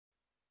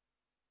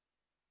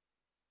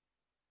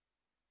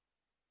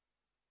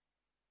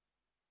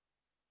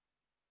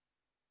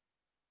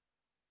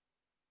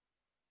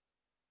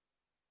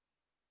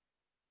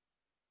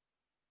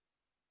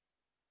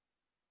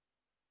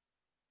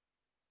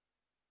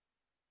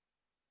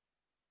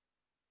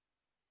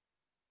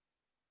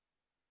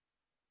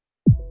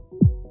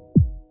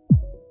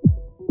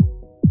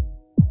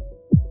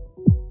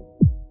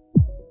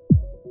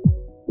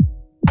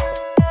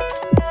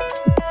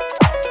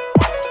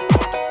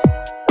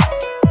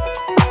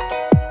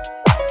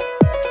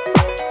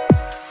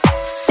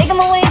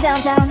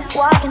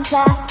walking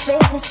fast,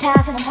 faces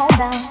pass and I'm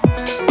homebound.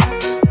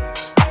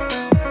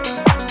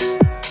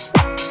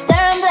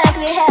 Staring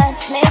blankly ahead,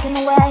 just making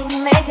a way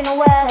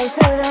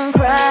through the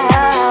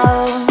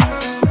crowd.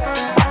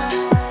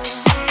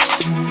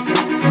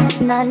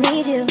 And I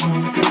need you,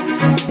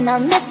 and I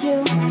miss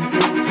you,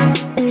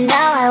 and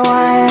now I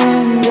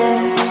wonder.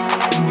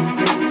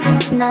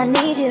 And I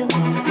need you,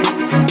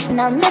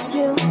 and I miss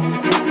you,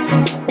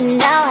 and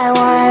now I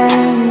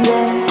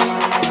wonder.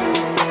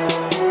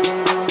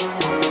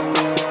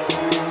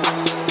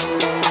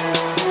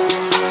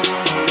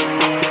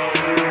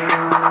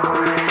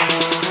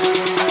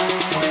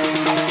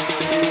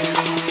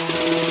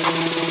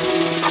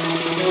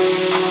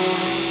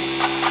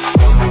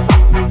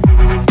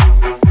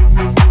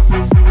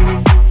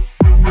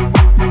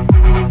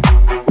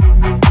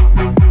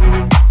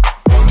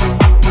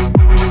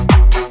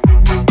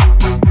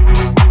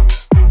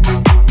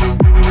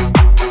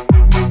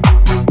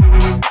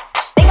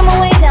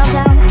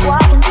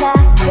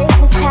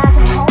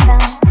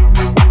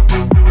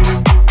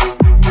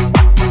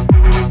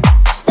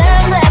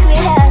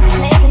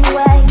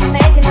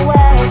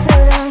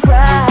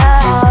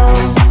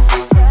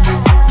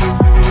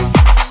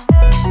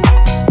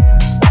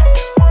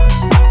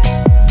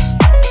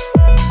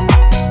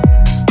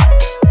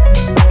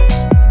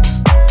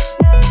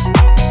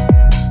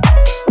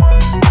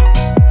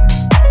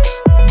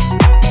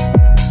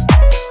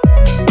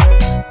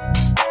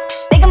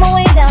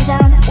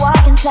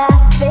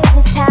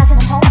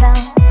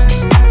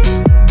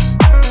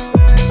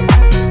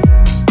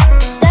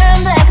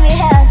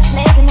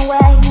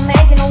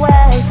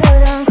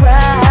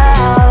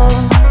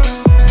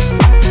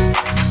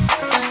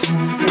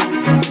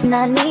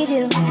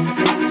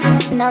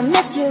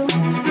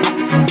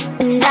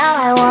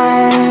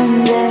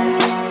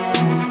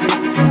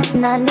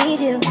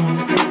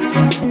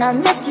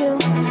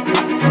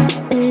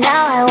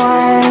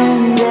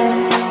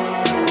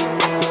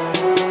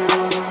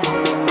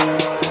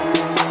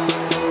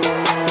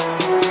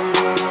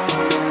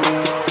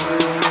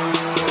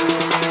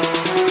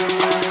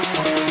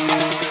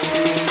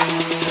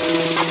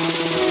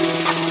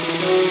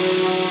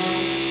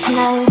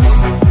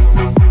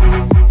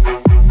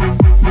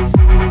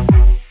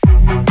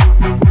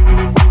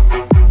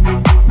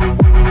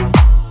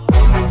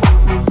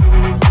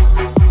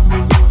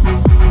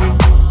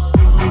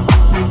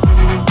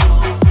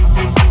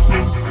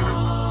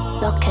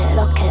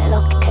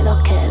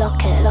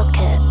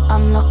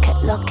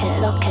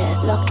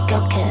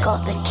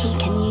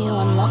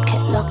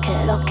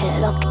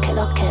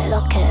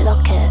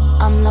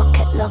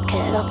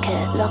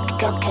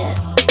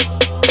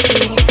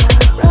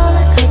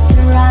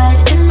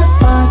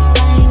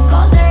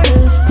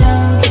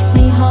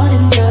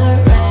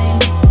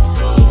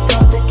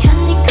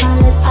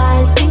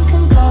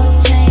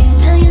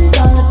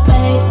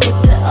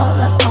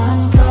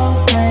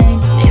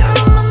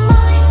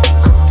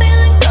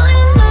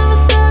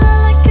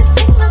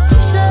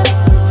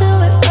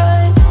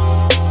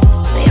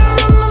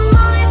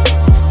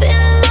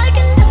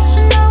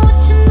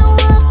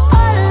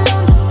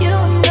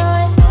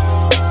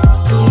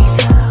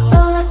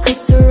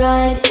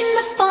 Ride in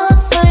the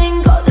fast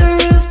lane, got the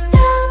roof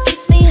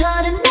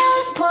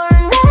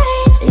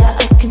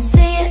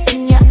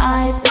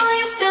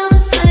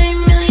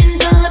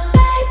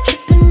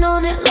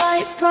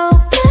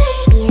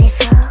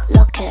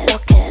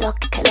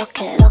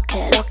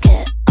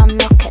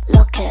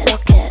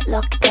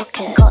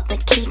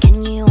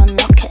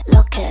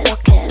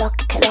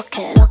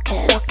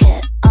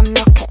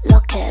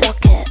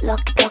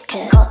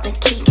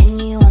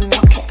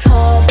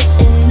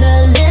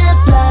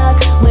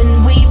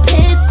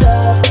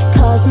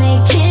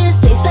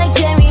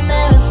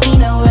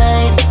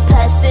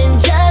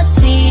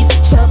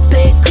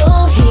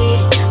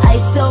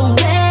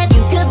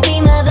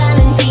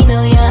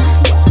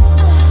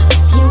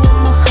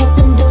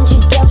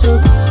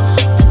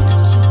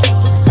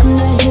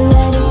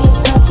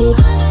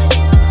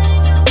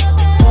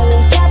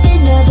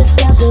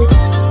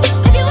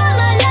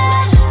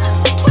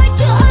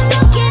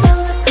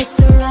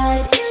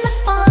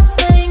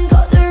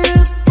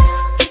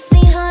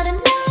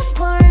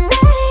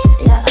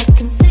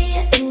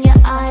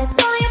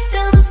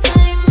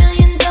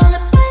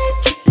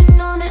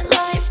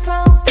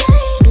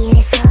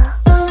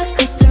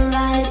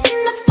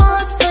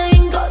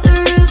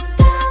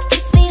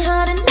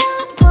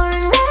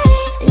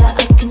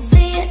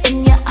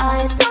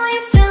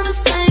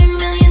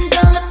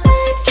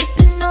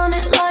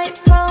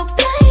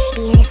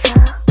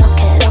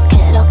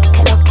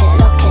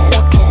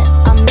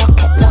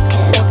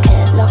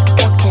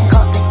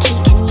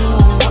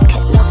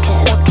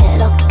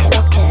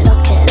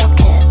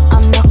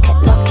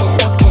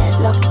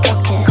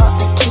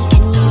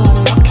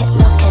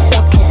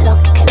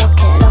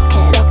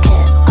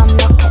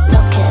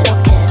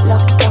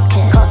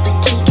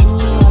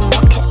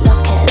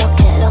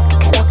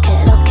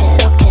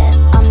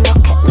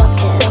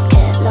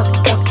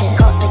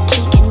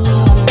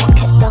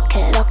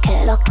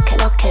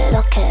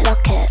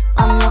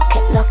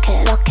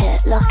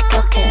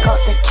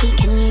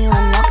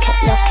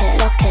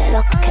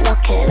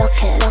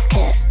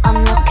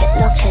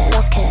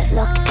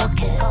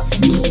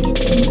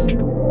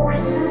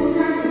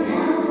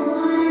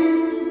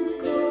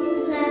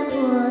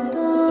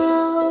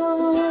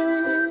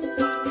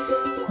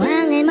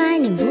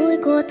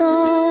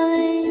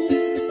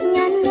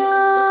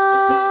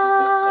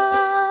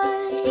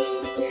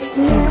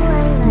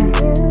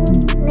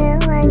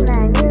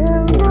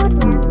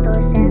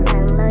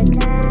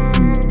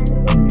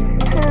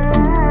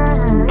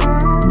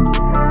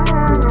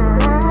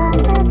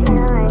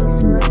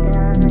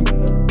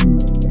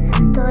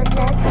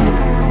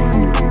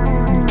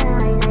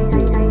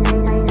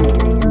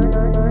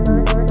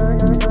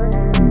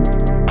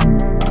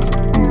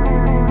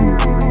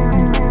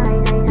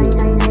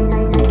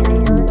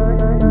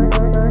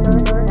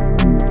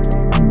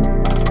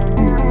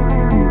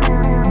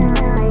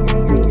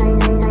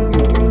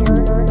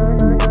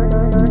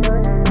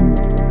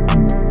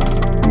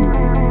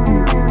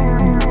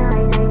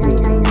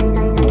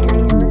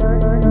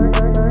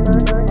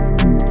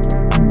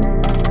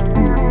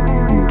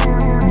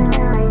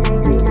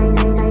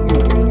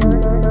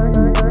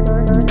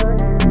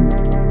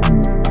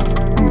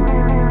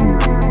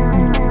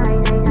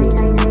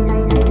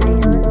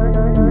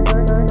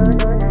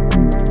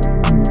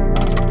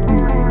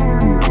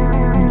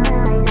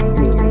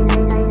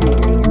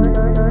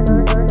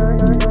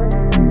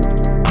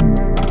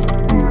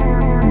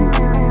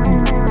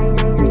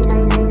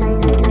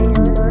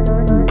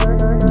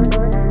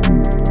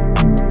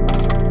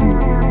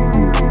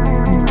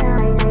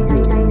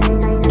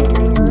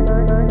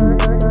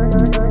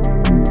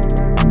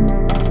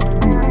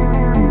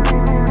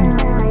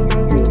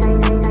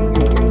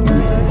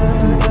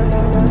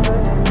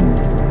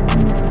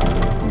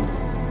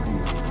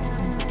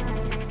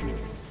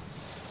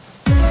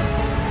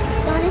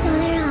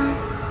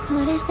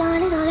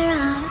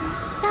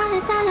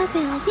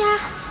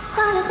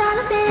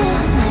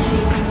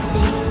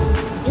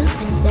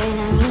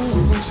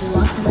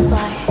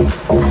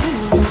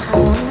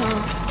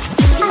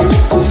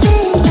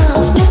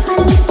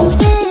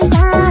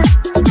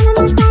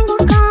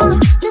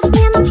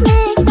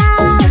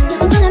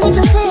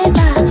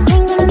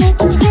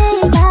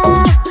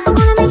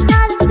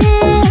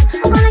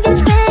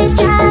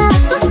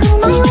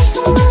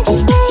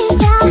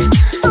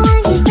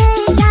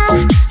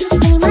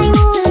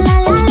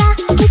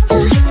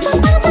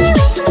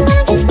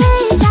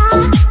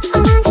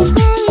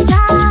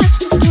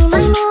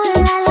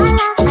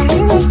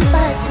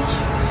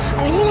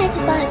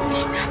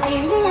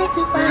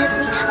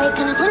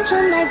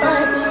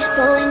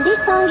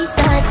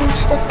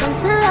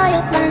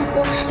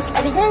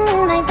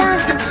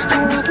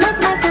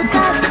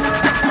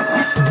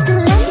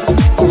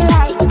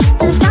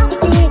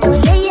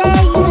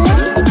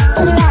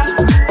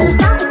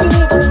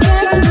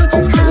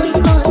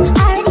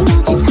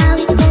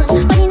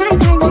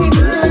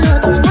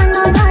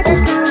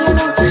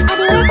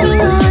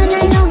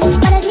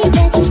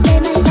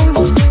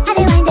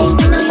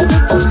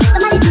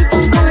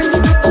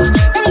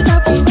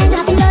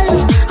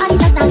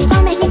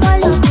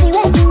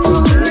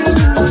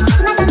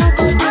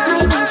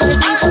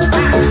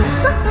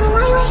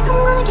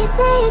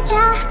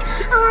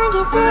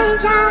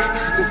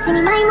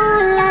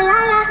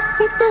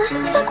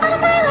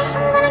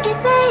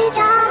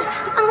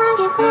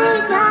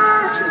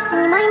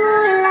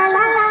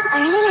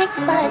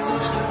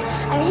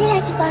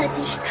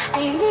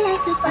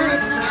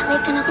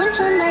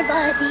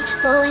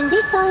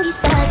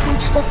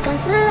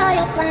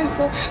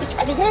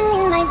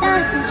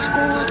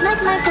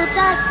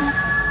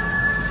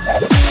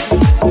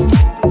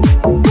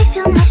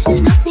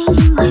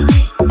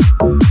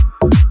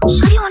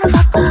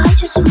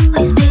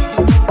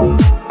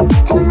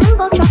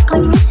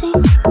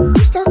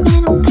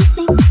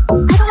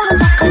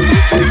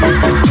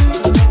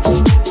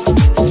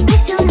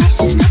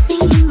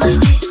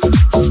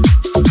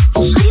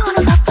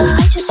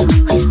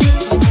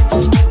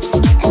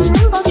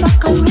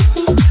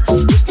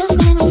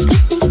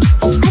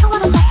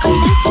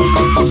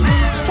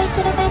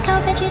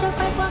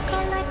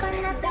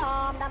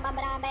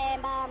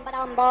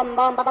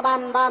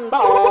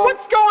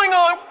What's going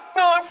on?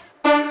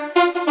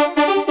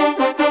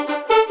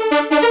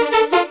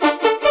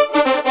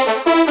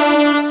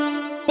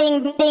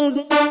 Ding,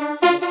 ding.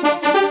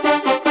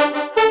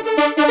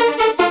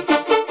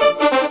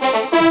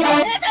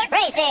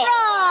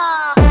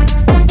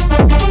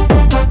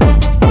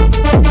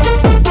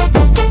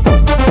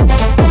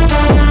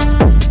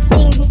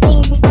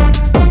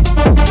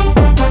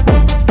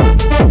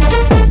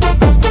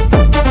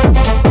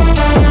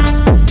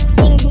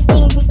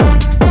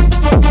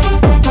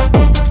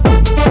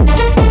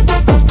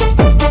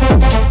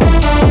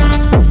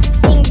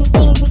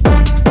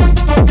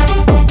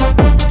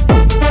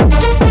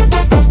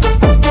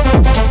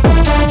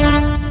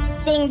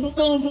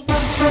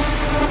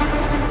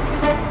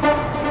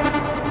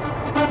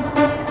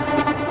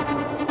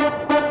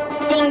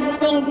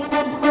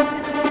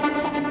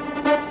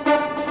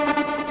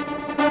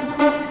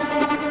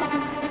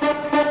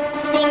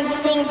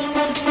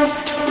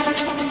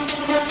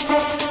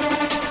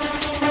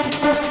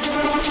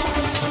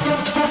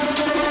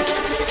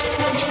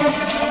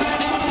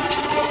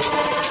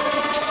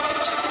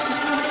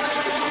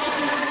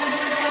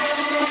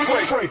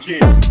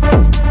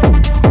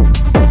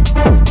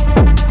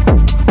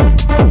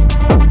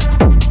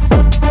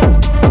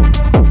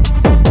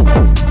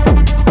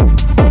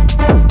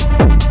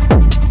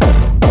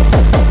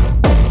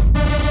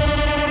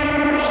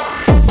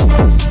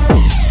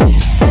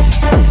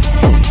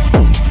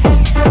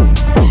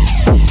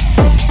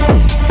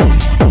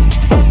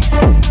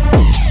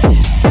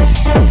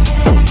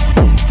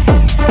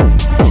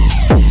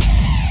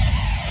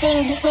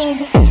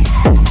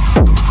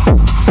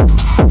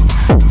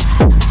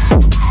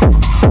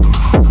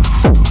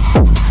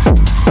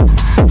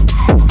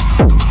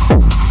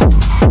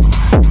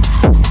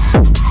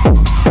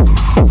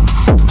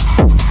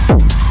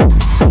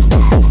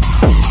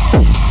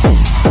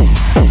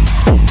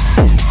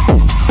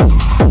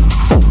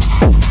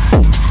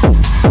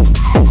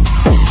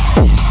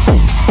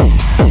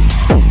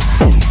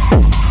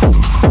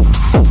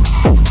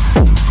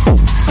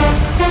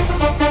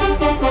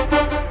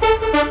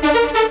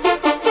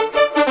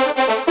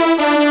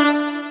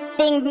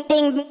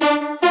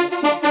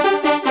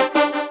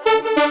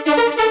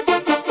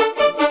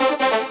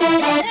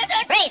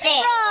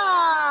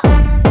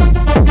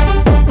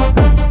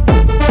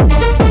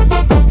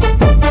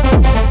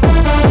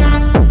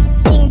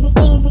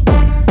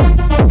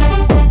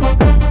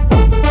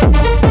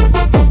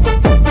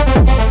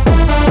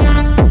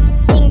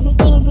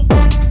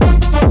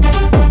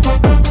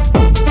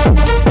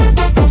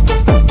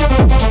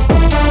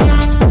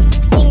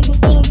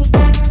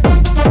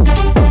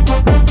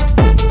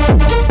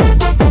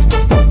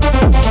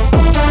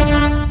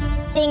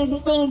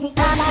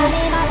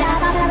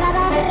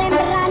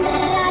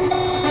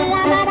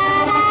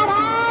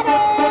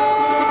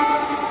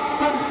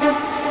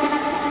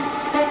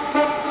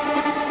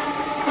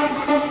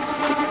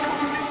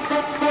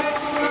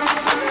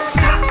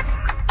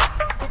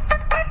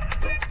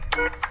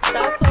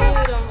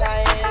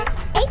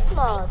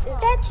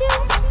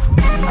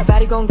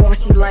 gon' go where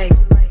she like.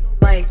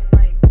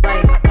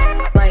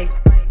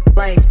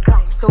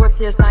 So what's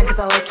your sign, cause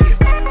I like you.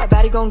 A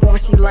baddie gon' go where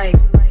she like.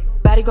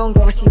 Baddie gon'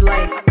 go where she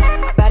like.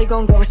 Baddie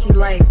gon' go where she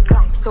like.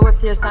 So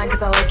what's your sign,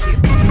 cause I like you.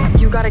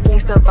 You got a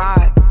gangsta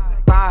vibe.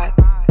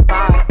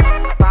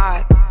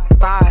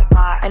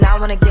 And I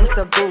want a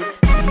gangsta boo.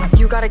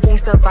 You got a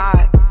gangsta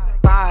vibe.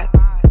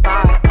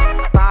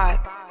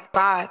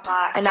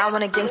 And I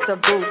want a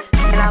gangsta boo.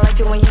 And I like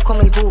it when you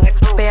call me boo.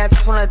 Babe, I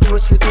just wanna do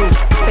what you do.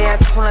 Babe, I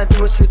just wanna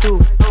do what you do.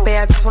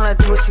 Babe, I just wanna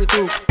do what you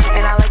do.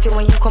 And I like it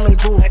when you call me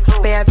boo.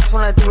 Babe, I just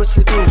wanna do what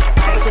you do.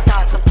 What's your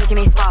thoughts? I'm taking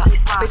a spot.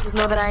 Bitches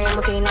know that I am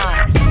what they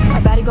not.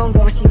 A baddie gon'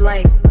 go where she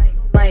like.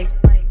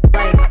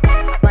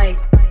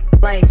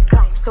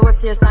 So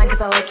what's your sign,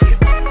 cause I like you.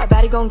 A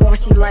baddie gon' go where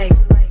she like.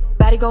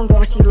 Baddie gon' go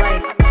where she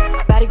like.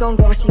 Baddie gon'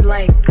 go where she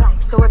like.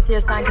 So what's your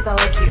sign, cause I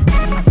like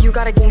you. You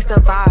got a gangsta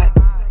vibe.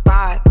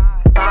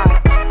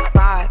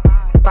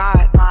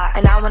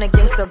 And I want a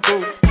gangsta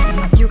boo.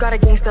 You got a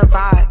gangsta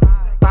vibe.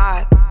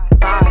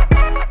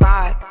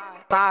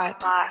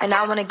 And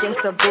I want a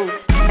gangsta boo.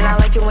 And I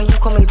like it when you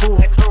call me boo.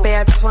 Babe,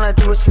 I just wanna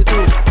do what you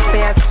do.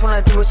 Babe, I just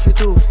wanna do what you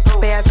do.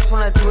 Babe, I just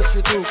wanna do what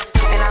you do.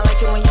 And I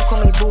like it when you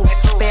call me boo.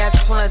 Babe, I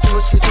just wanna do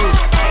what you do.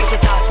 Take your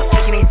thoughts, I'm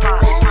taking these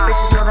spots.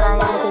 Bitches know that I am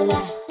what they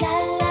want.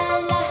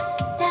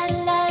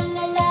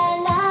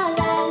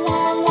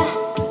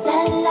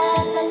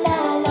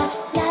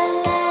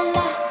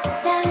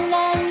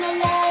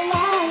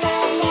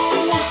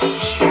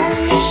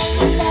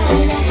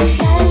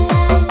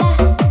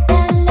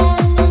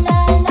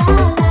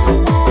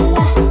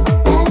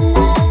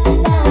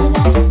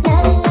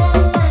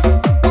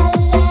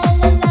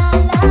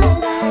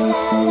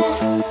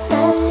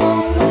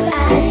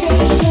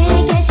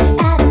 Can't get you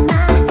out of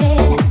my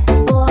head.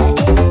 Boy,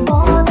 it's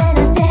more than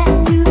a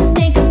tattoo.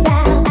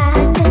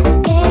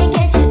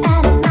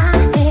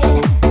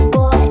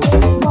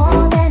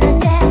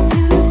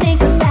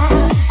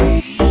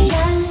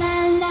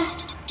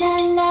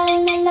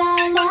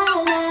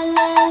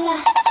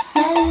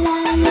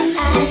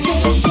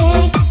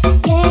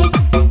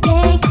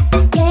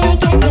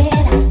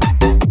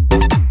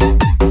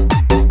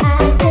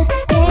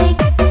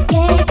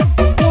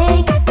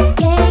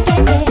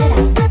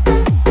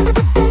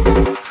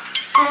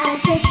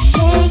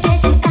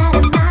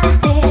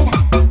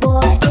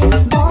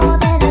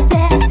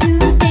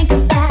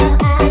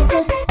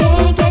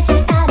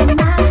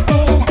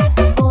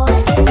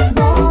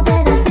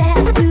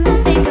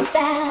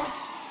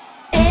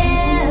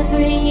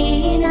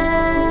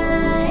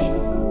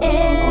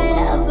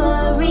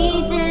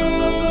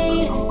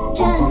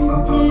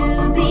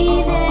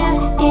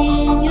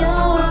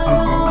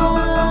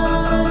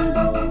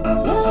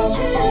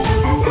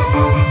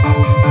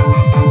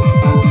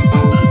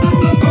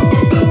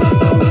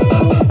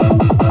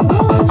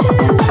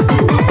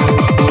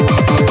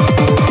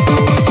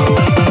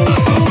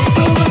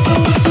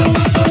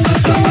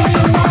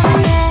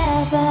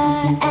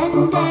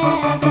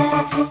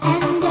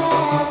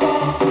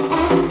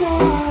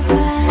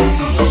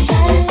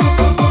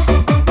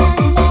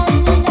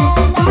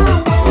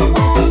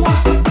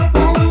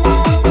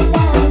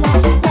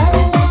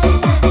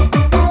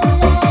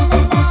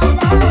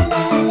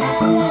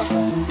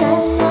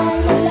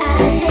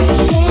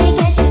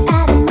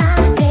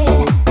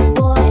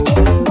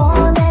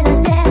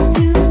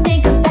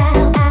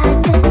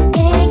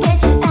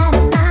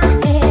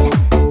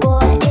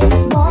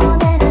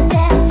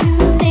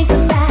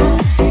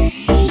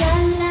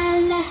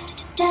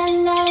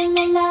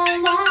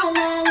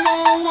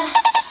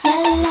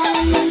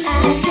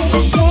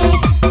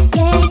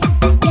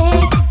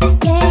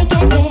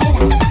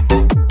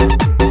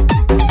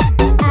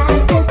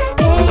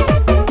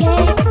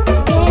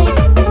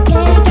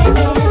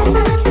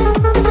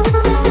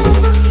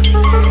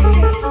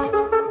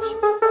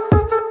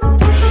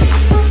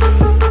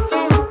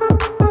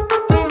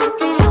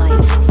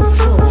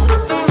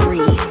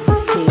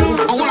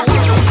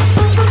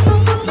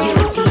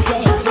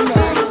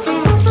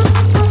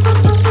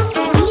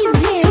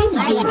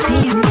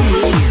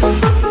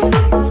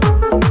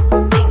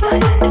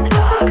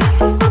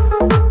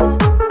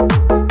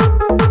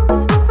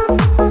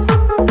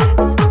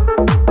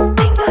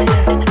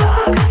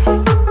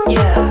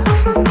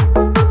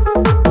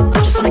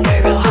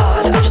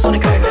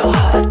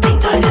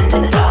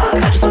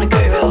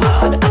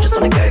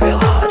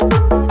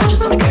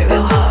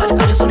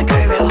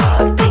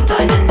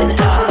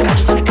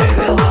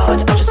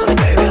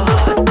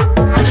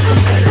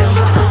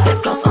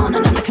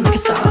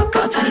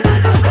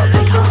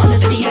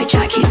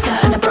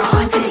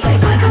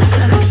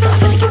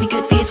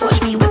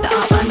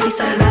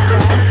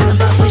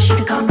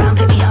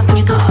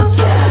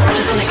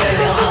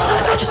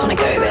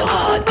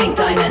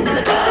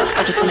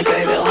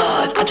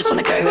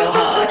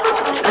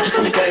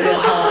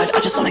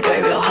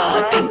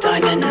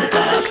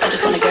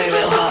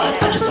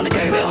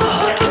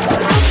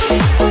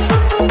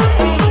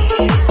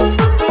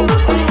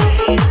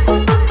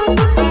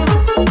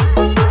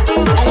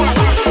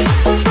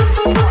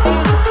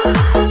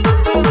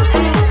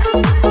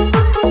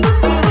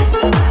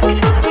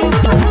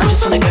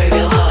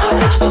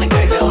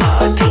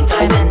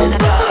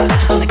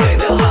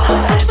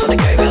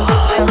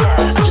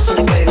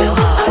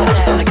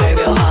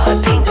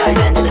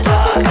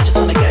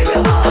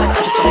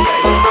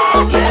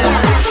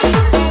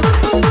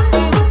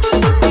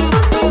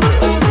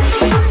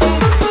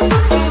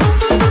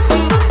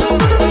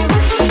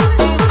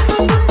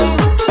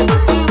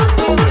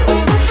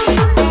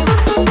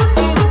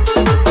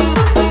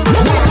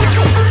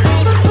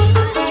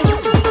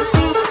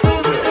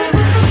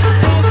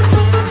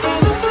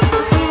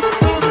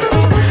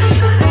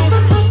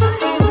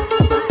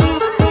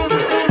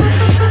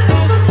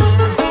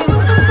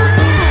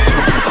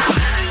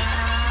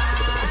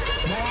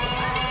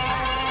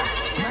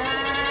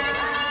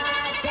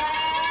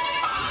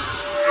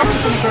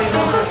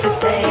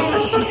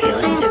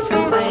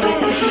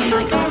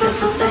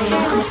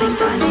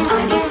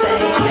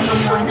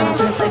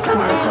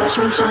 glamorous. Watch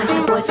me shine for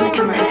the boys and the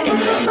cameras. In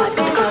real life,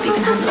 could the club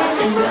even handle us?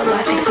 In real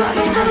life, could the club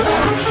even handle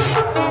us?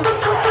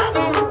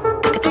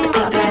 Could the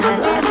club even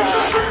handle us?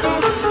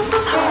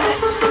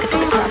 Could the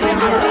club even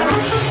handle us?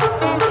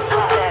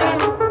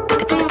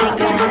 Could the club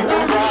even handle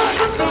us?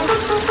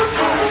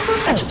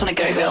 I just wanna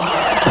go real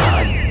hard.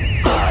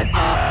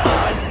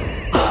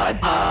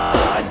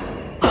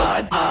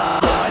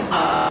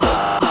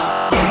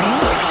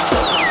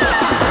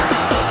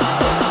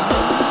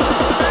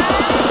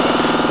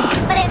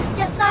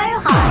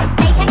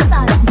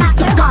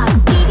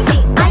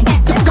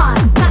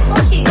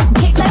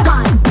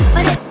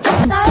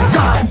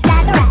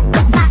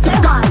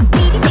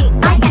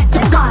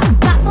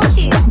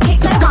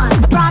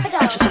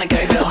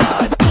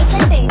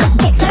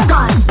 Kick so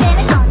hard,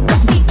 silicone,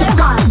 squeeze so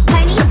hard,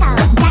 ponytail,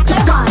 yak so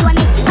hard.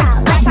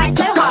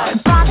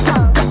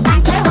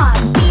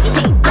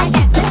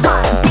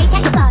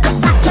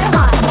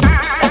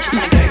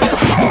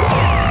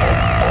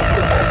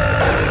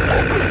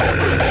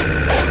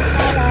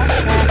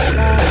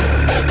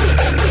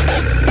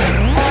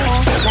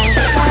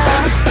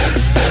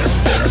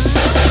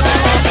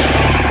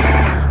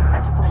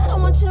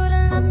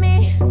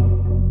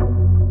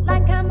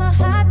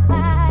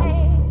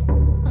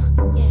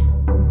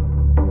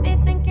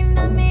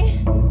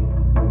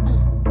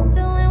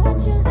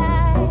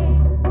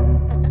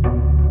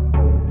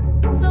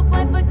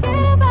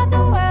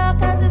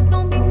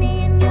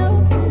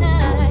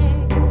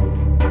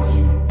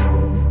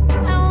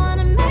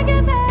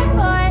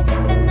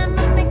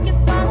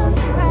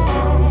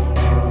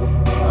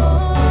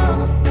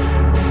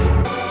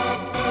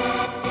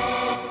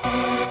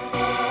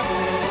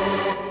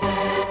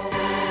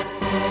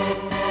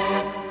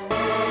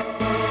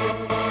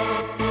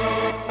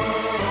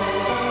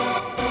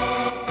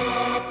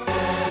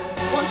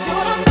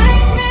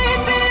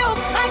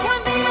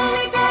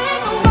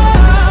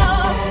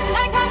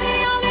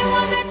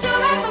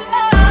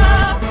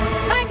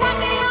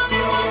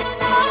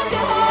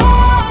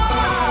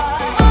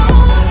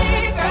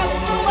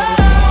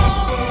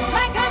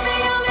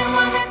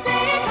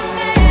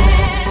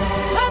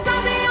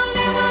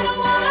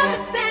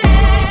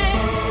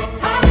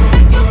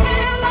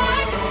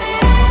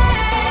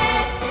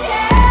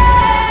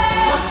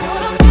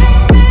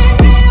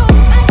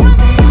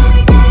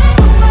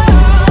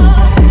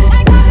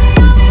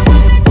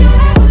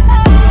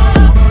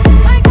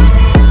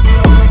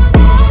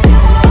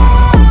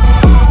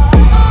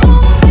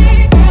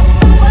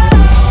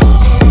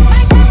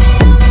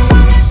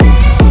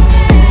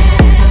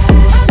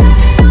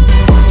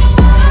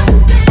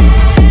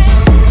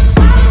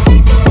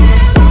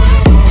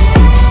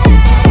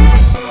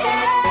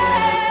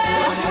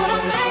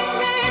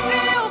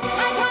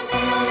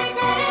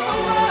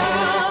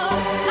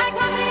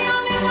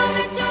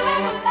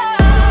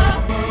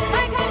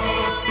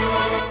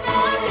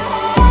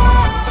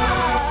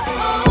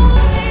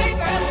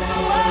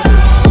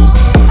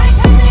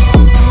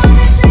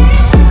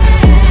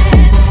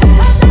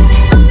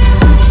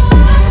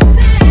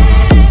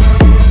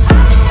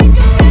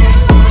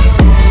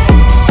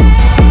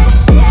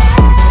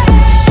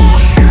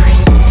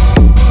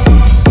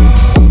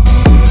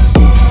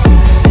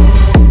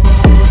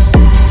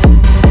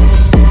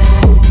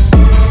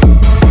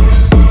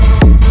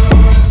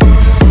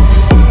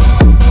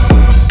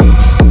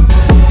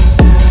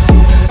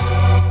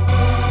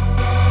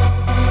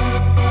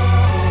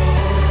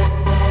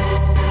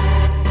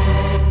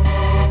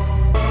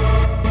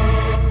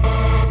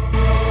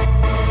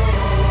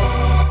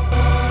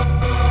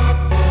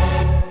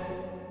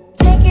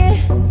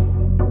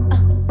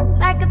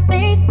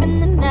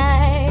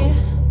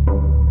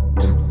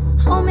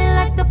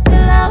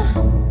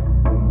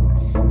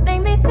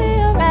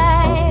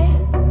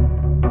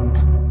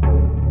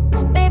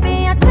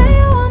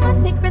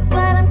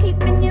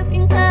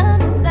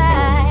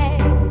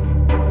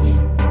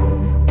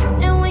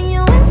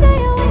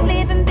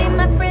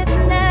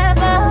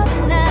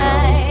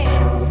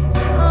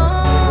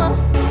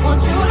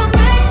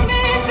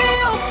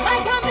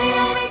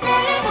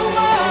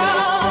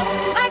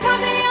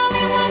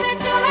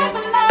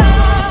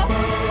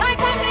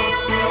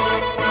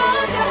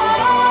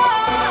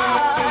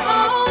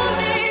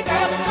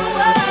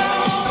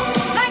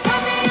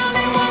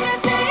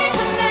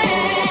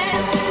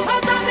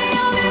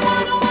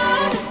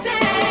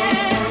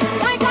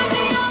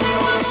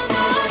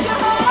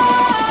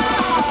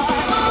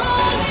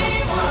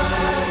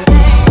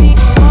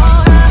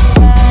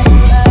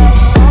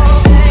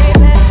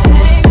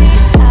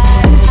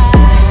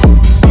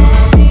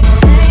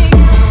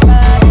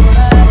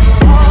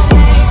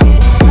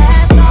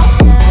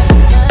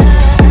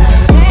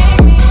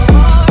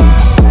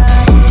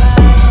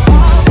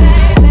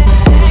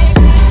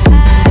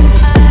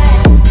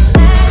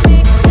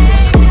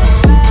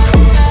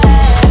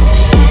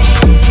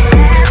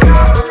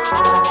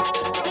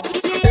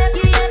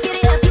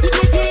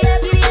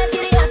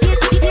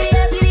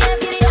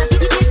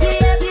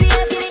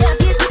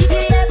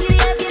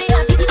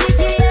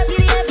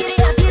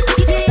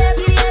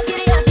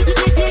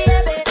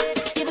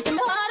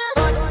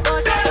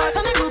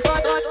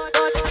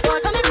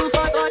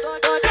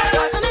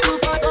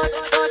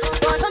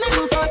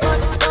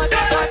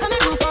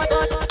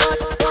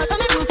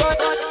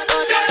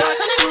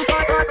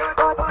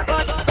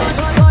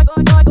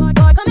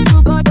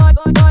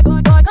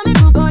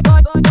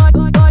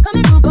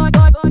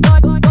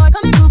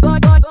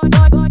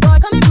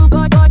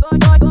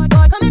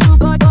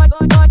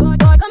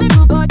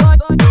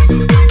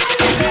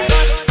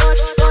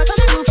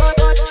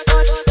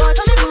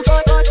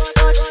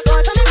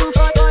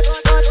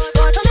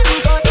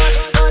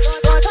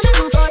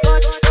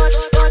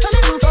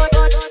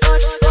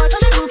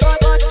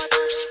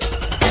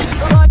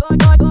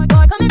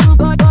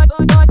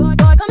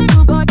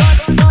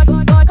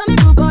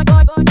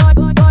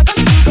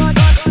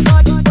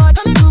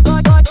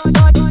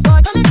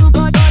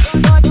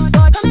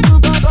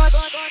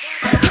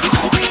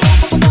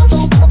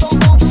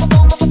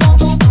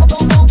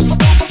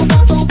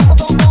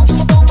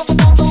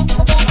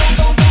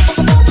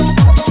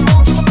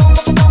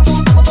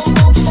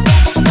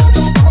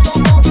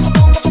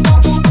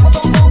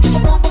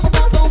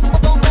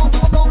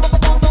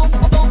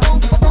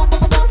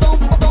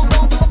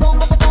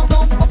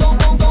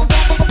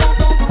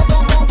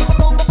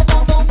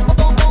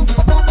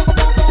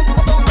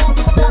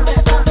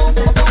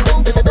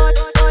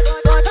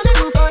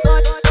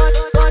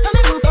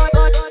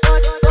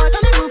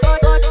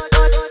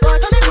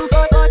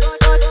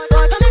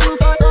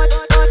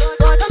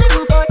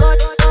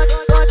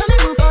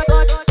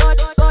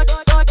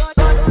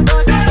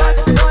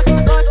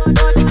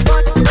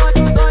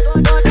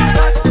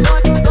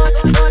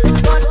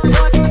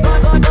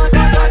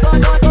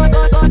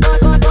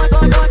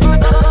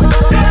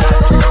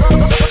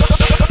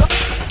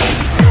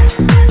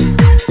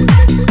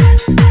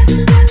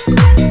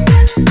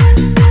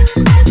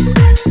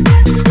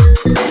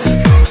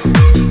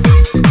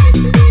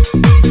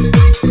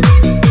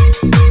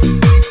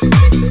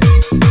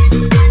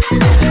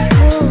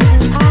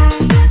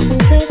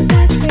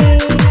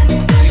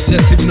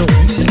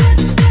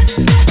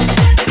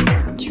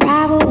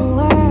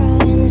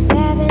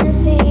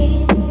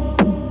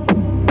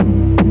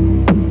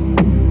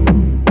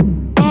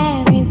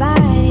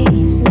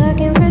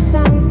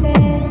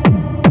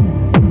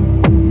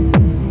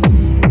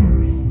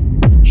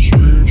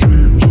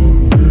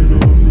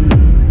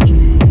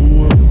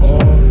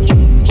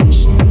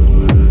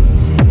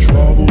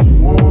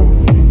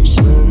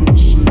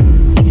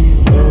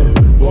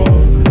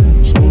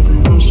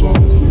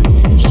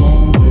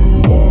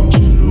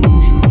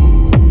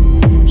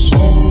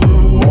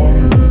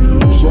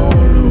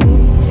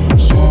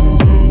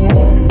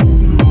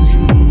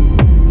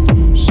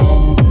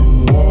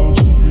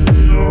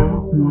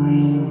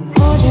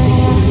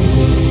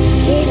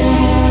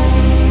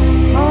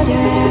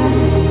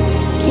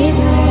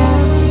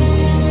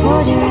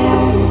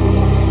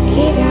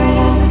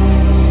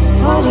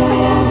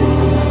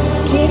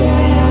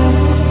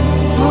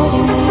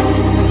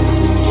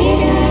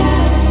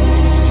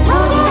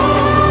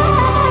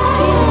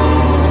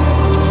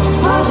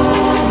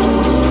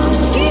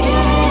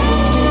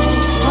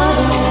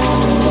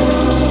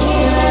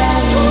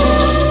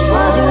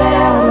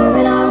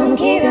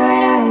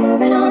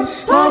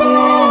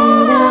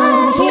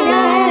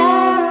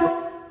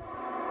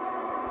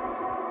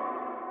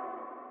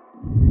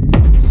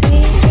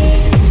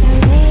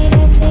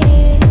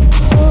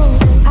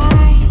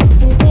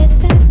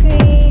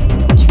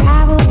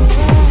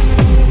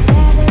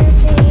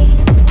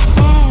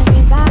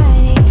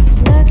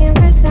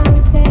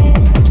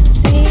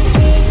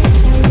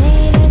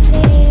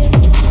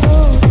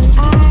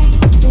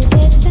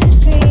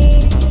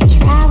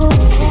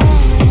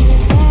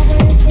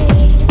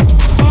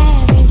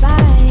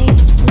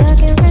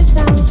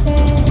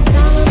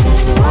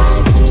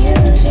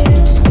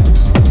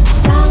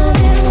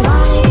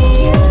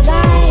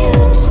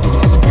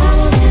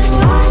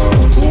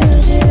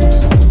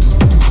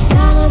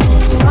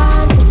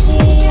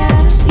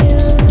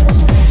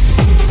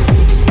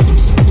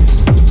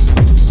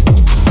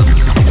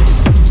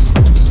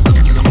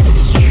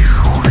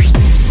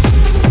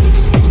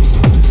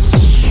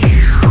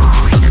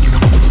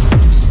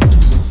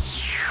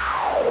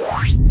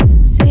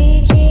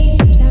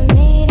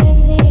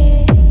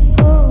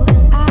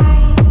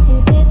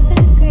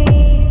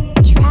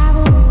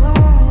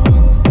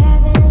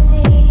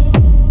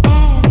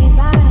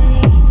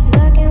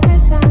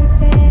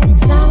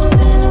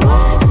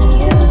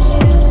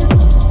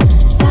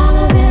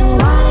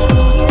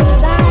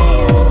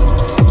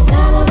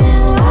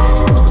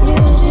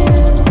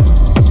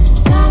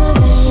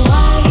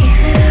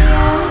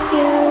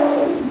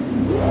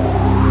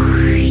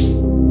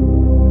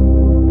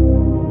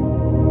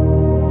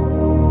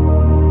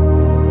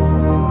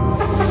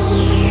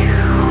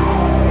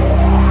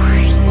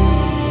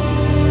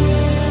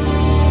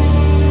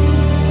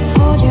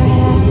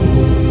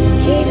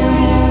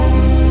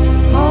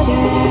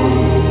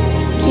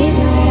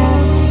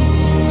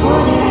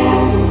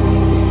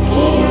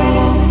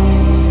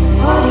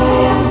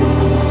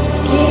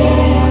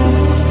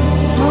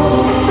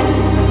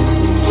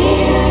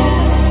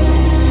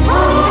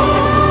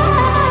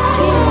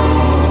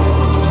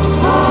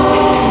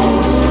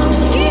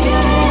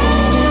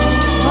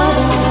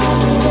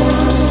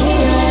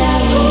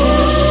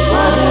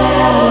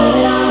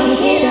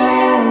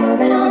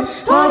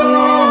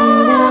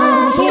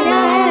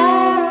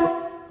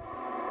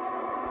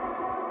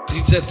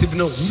 possessive,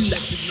 no hula.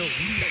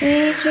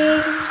 Sweet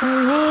dreams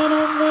are made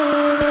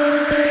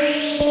of it.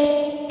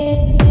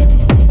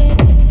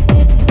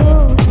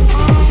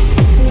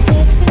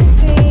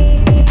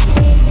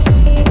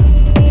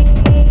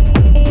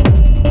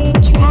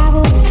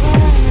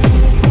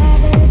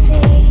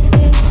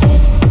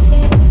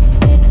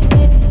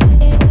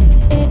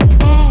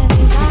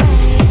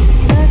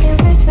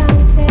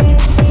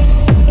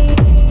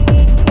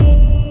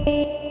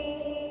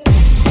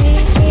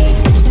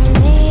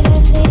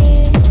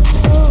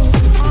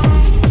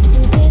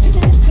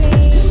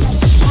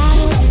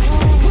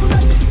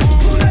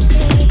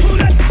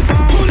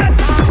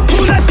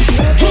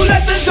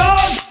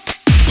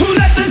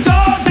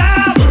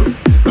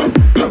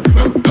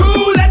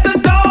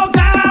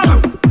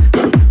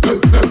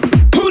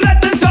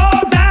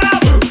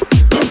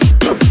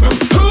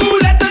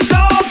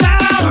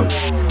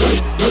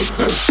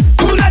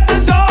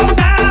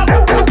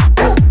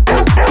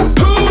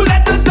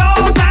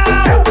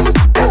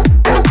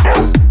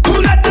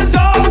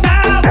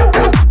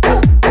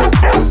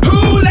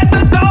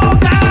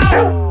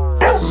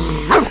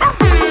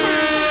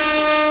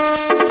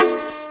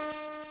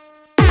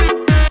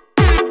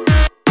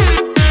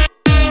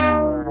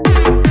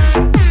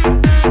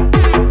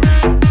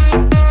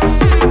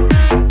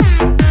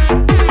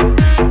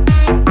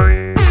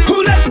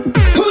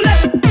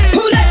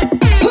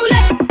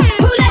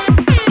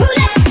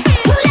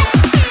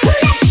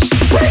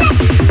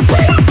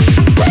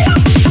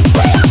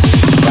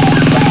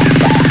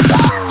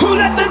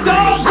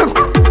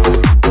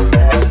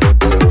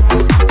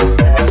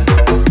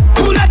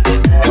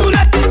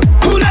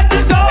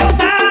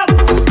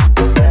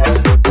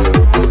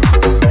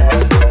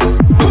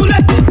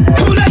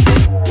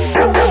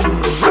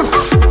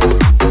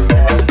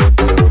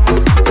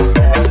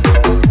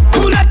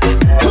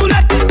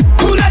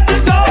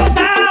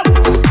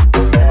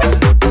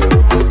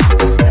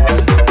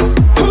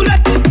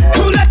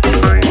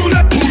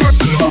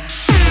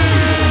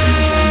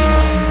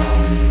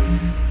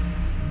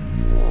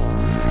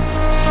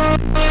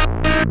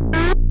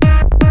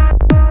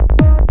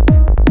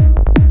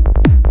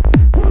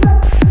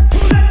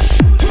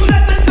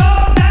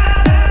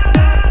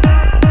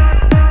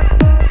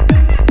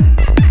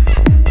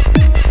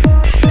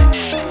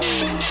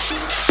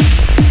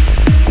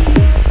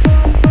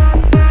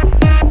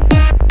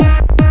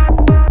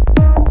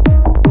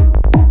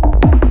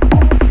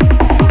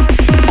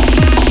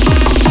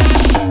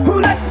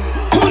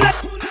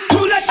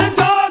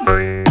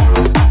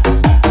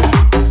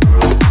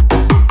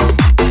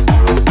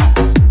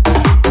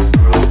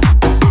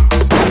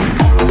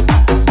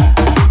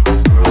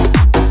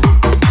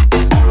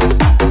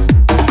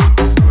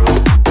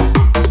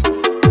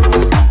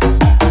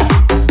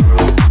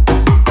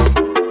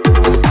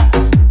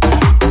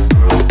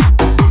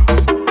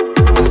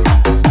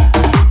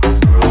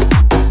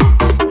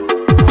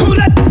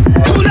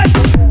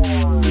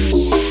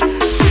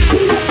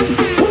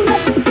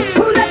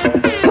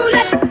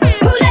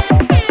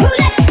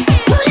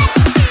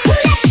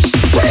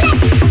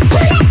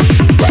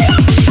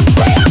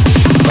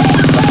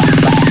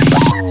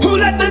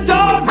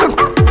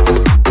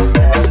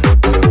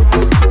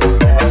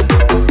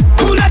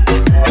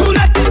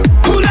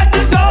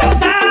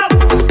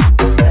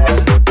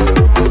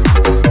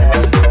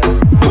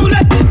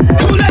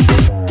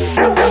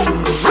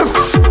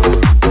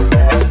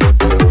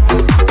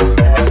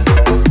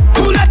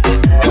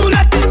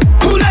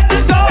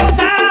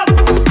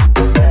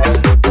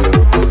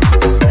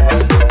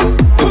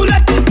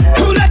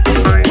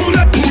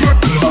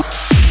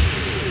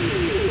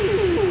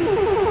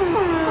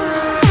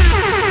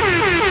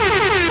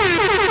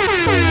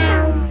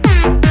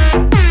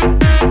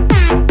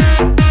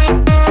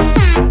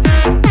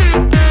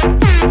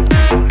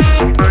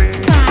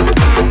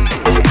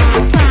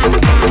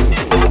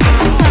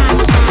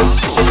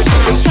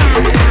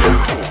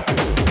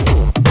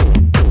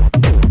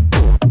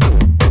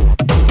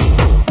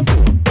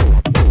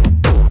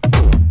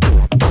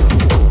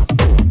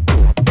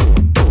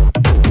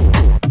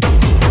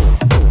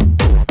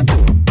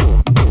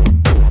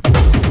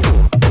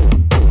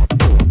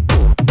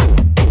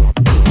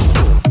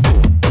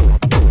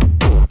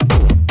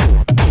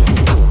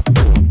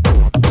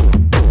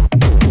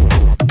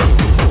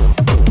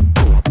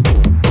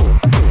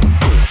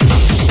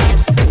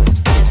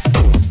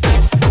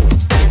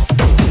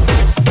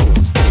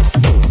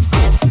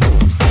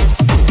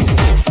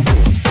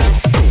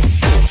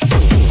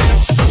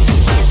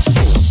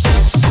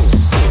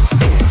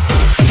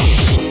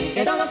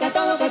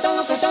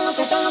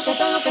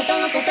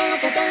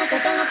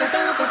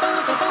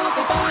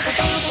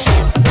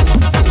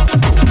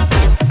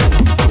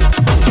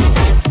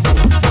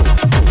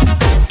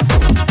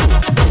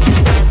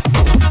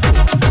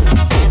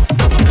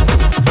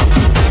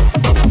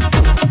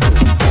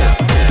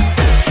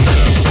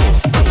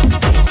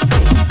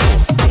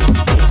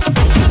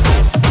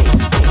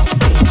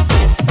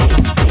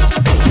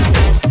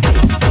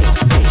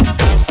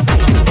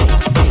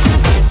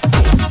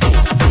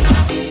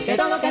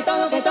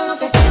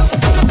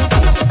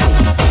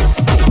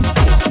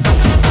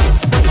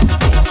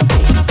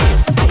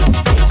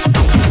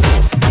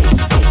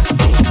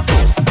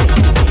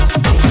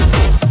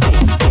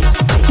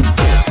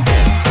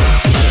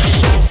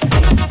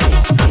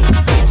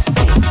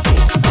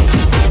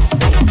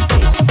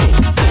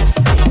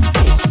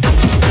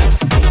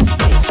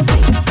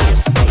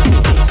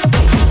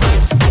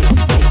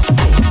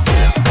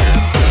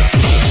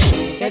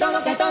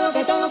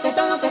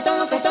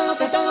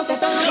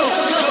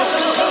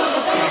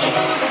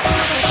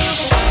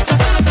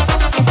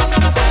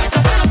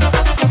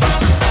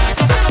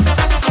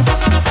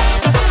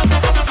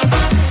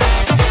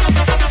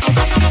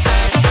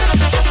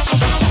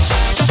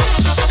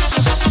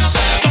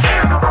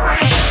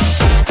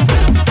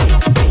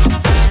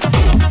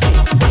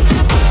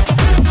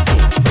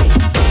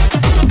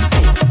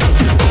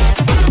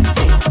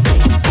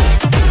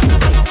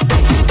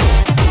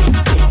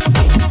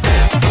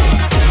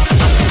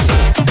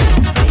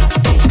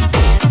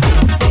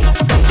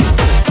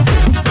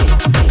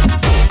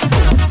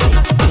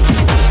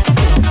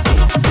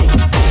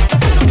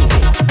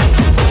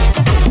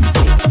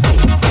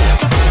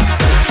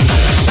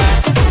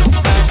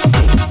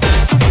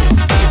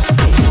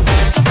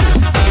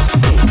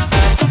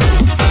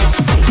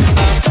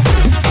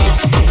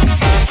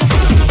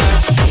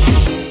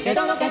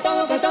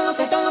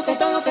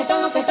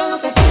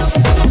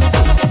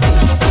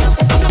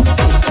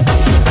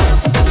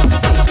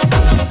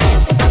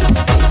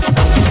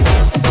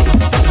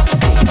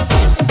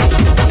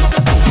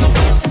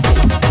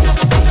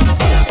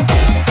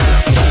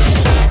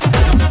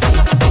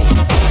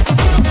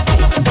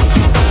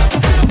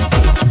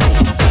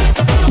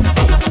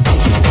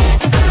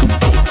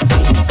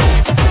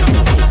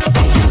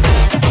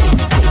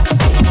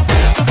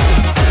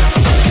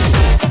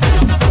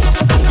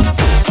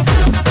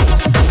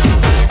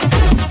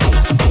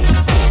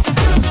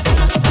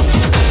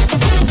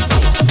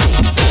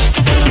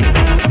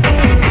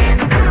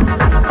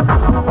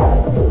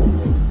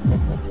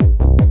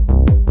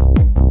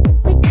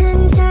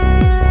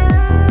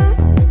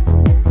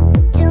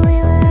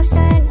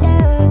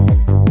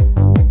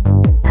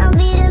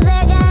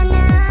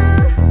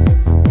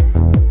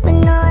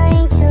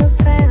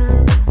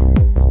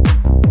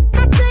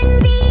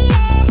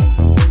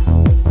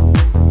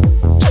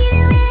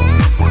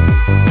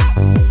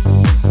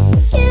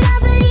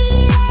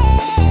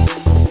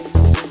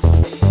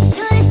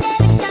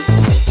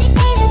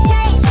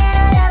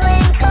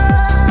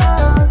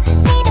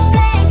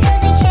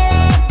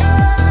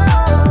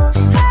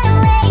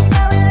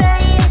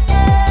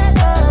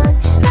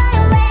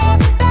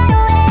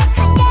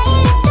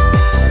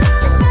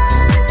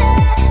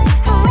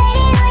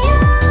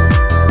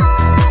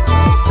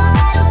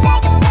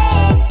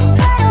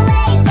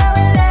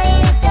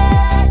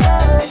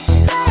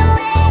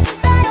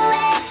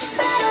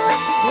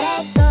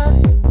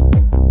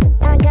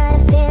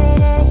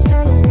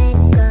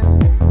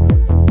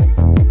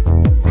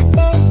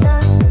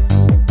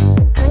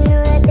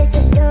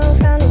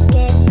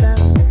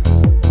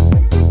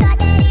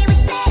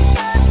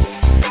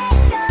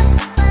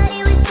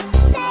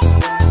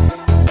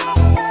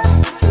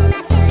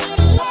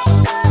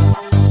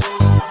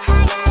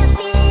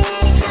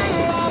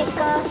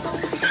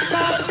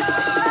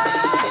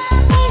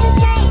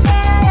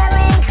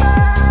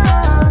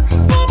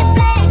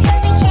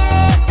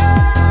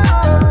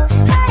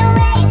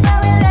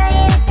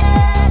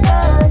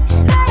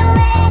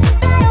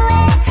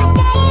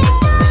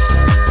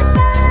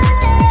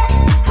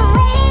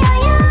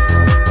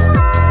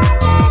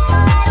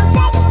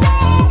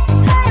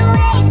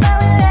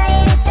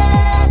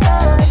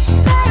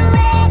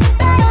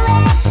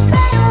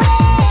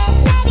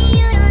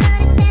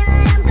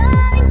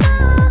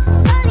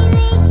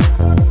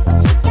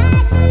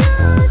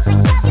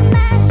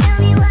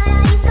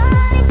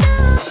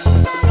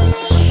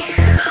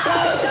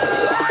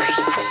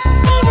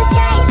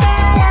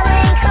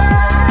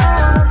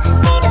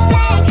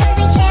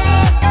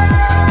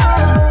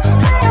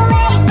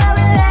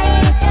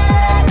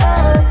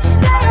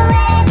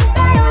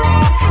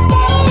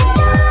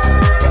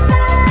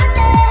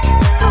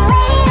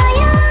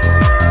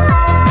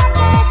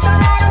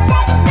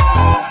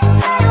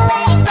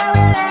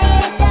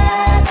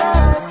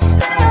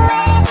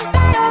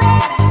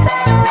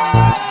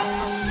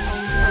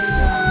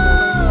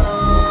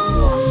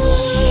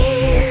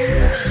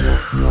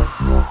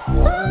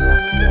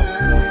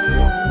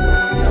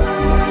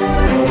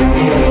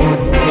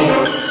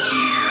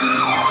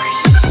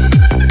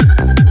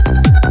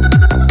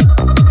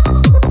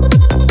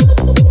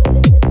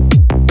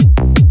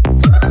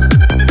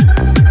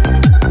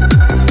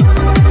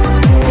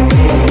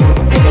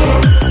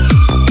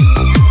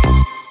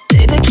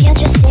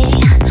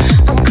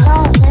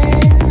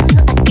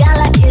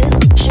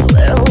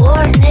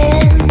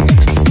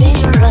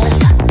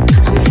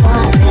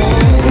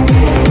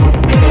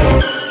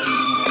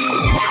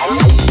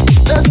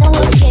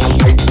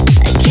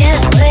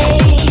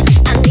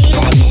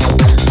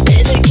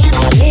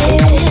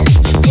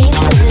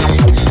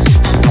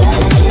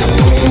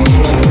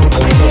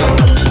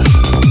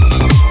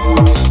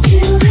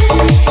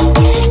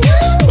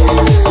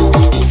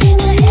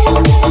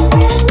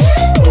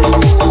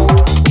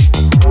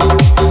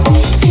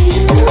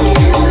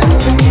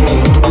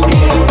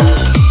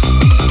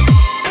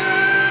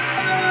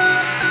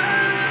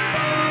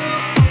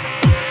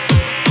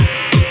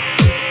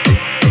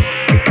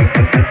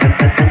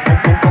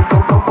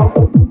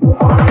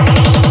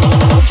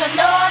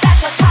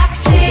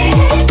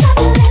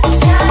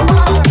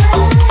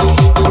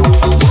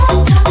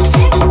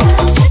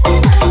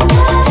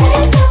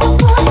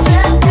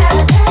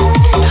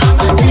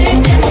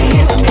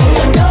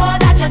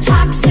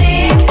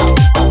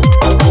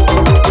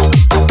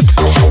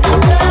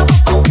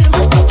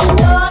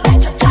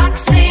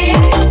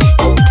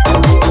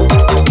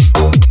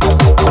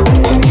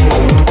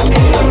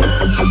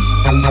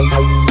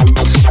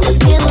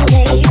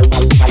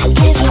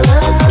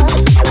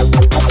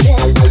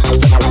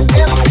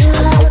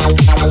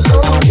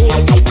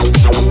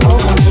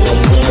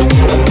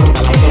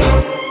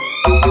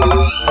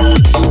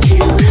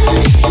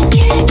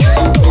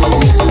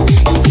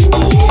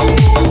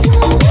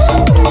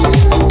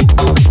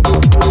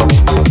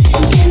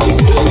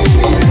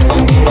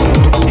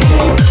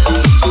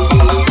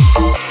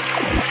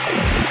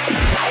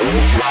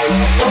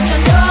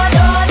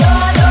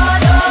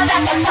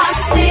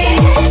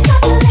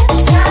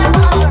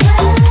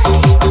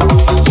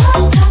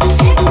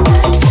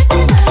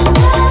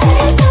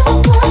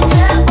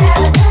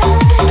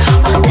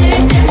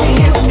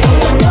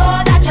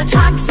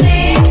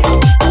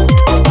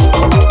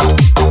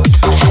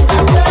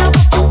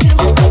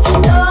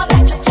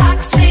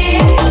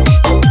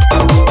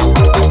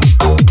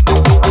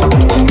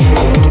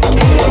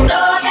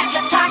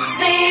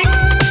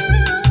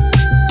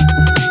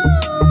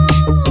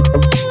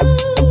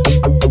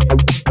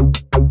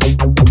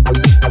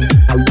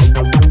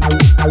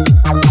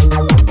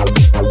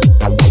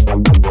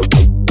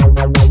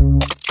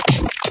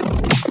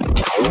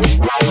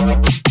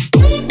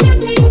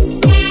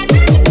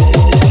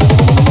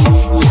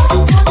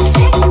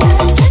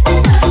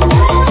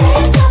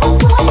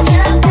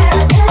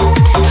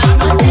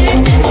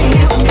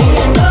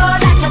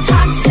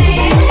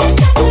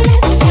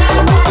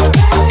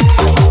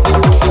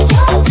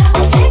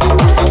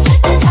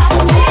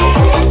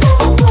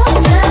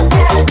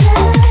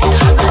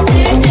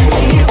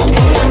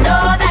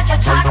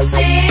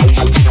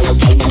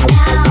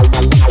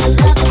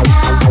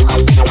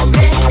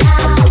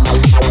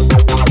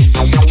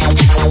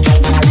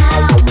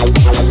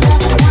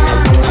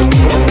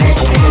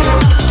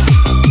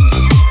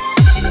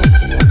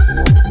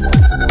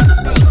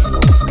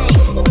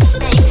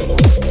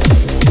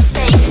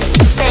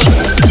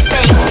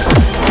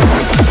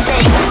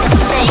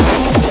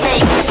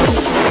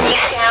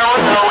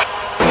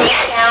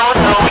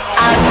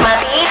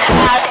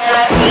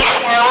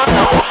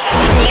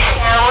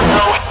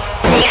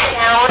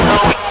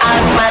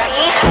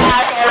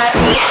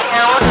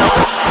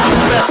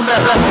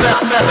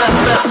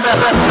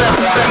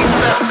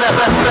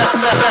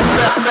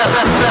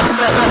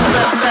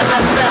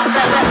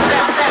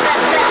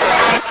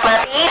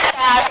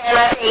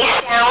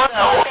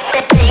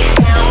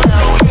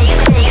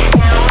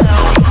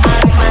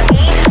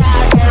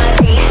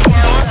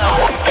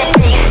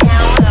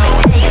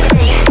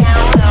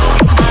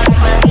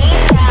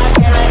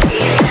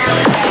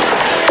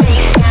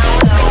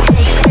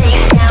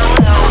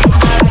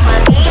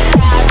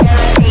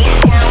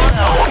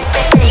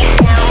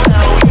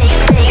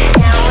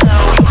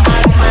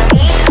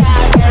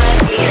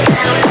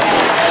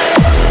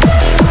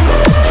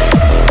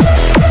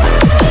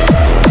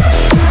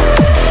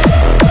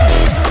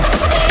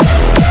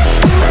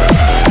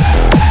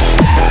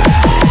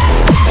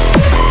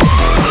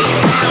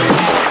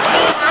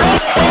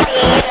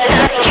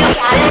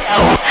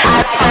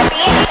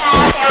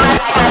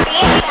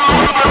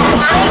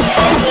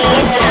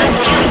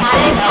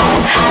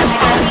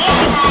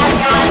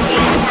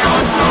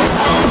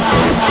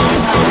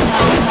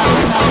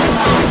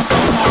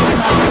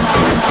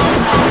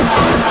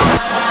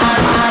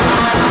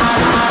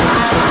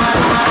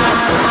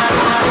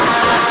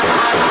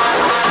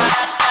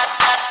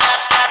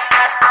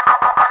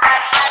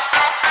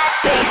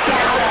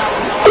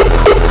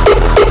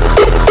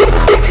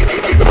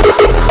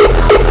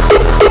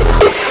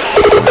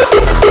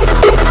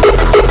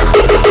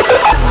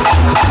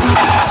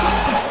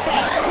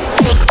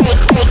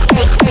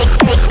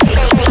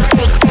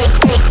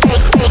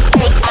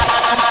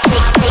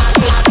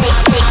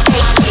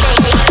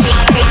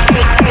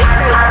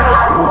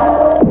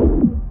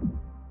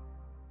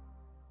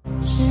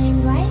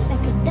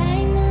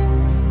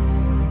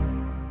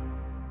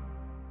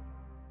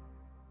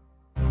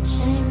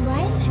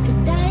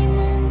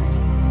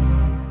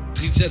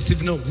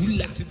 possessive, no.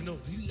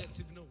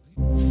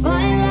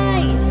 Fine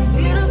light,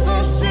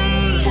 beautiful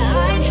sea.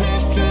 I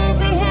choose to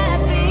be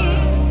happy.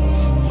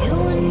 You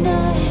and I,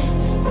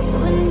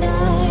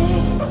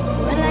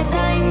 we're like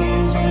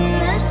diamonds in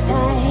the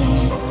sky.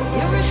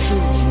 You're a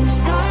shooting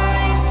star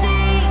I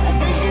see, a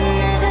vision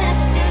of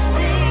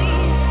ecstasy.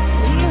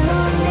 When you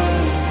hold me,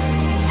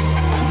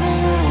 I'm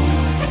alive.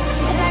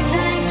 We're like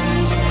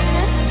diamonds in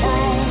the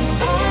sky.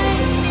 I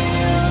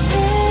knew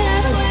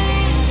that we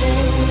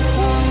did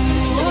one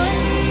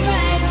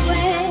right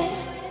away.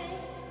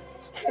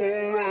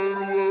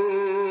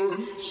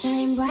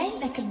 Shine bright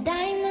like a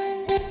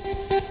diamond.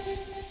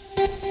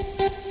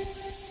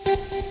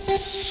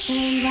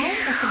 Shine bright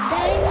like a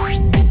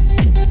diamond.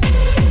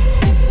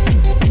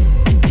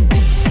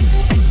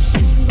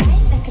 Shine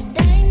bright like a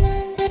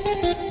diamond.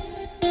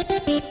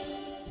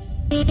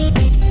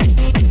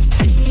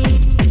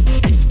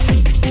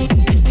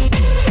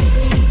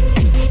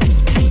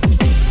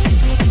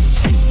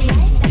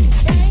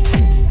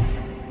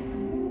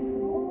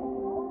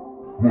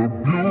 We're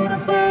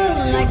beautiful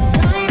like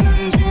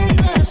diamonds in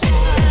the sky.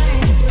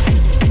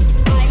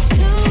 Eye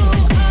to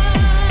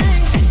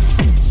eye,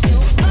 so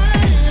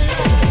alive.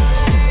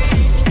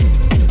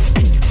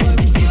 We're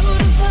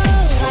beautiful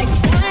like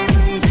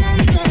diamonds in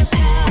the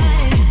sky.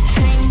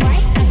 Shine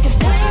bright like a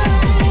diamond.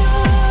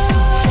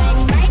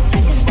 Shine bright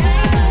like a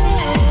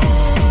diamond.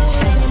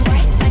 Shining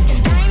bright like a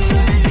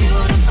diamond.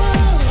 Beautiful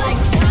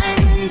like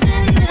diamonds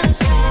in the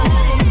sky.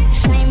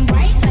 Shine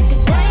bright like a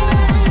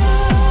diamond.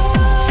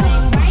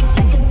 Shine bright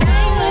like a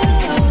diamond.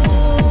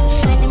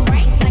 Shining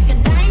bright like a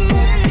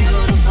diamond.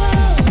 Beautiful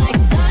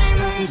like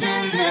diamonds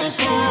in the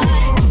sky.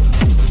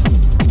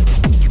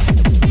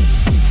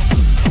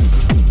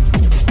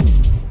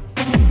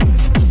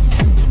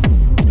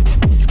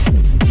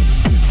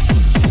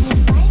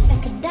 Shining bright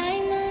like a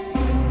diamond.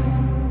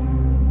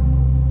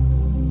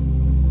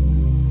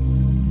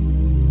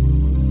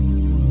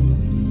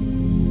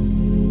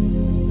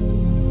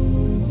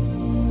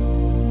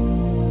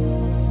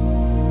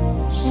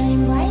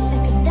 Shine bright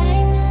like a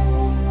diamond.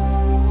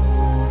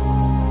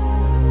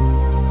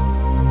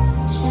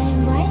 Shine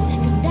bright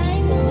like a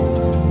diamond.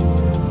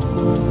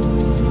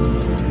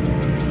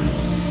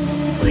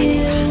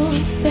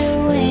 You've been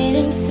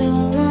waiting so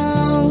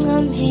long.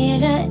 I'm here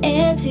to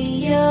answer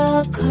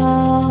your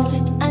call.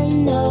 I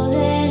know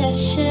that I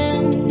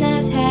shouldn't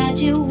have had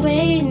you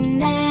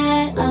waiting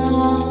at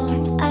all.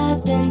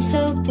 I've been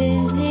so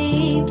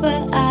busy,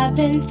 but I've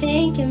been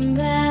thinking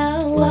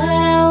about what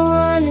I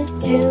wanna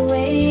do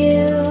with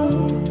you.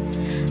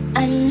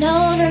 I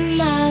know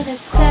them other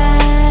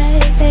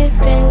guys, they've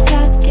been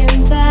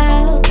talking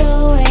about the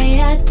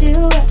way I do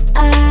what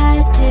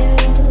I do.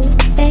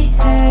 They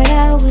heard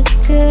I was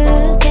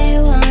good, they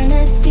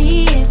wanna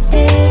see if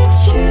it's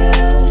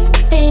true.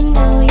 They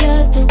know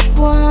you're the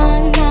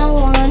one I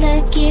wanna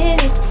give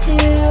it to.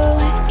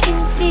 I can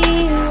see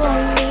you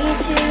want me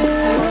too.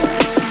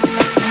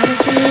 I was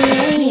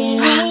feeling you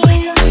now.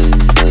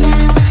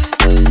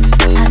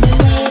 I've been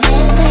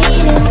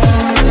waiting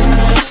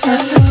for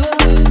the move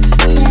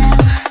now.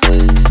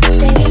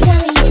 Baby, tell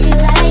me if you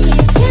like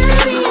it. Tell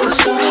me if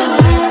you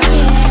like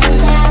it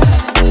now.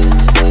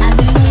 I've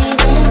been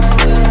waiting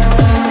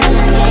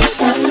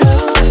for the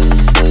move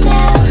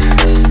now.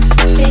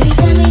 Baby,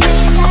 tell me if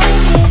you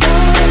like it.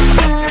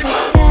 All the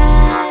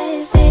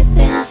guys, they've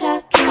been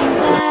talking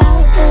about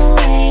the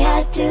way I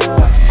do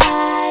what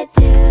I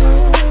do.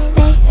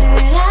 They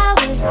heard I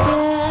was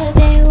good,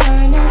 they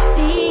wanna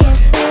see if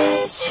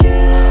it's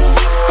true.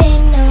 They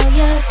know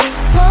you're the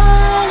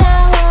one I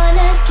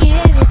wanna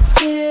give it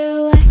to.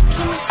 I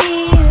can see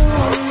you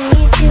want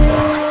me too.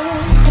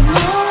 I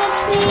know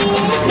it's me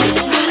and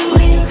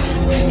you.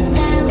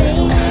 Now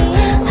baby,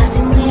 I've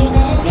been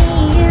waiting for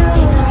you.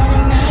 You're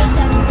gonna make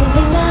up, I'm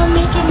thinking about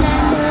making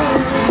that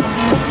move.